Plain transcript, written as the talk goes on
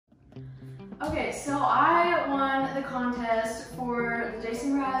Okay, so I won the contest for the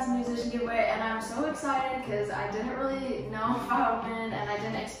Mraz musician giveaway, and I'm so excited because I didn't really know if I would win, and I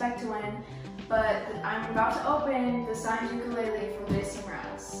didn't expect to win. But I'm about to open the signed ukulele from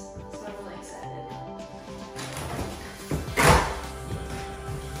Mraz, so I'm really excited.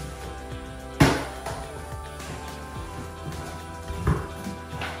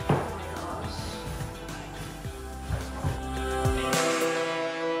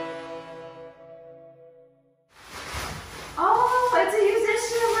 Oh, it's a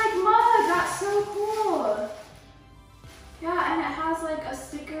Yousician like mug. That's so cool. Yeah, and it has like a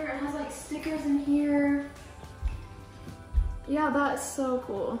sticker. It has like stickers in here. Yeah, that's so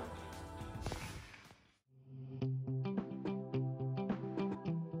cool.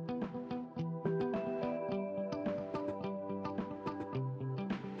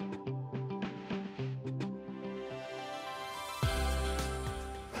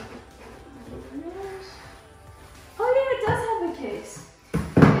 Oh yeah, it does have a case.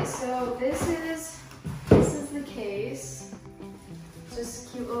 Okay, so this is the case. Just a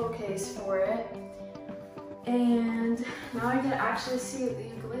cute little case for it. And now I can actually see what the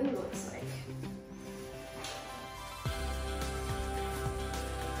ukulele looks like.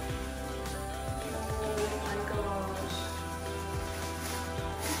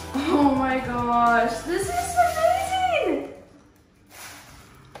 Oh my gosh, this is amazing!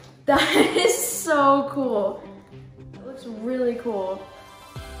 That is so cool. It looks really cool.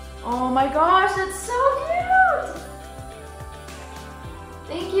 Oh my gosh, that's so cute!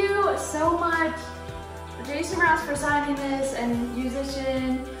 Thank you so much Mraz for signing this, and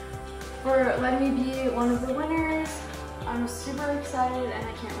Yousician for letting me be one of the winners. I'm super excited and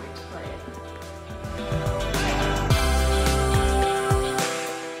I can't wait to play it.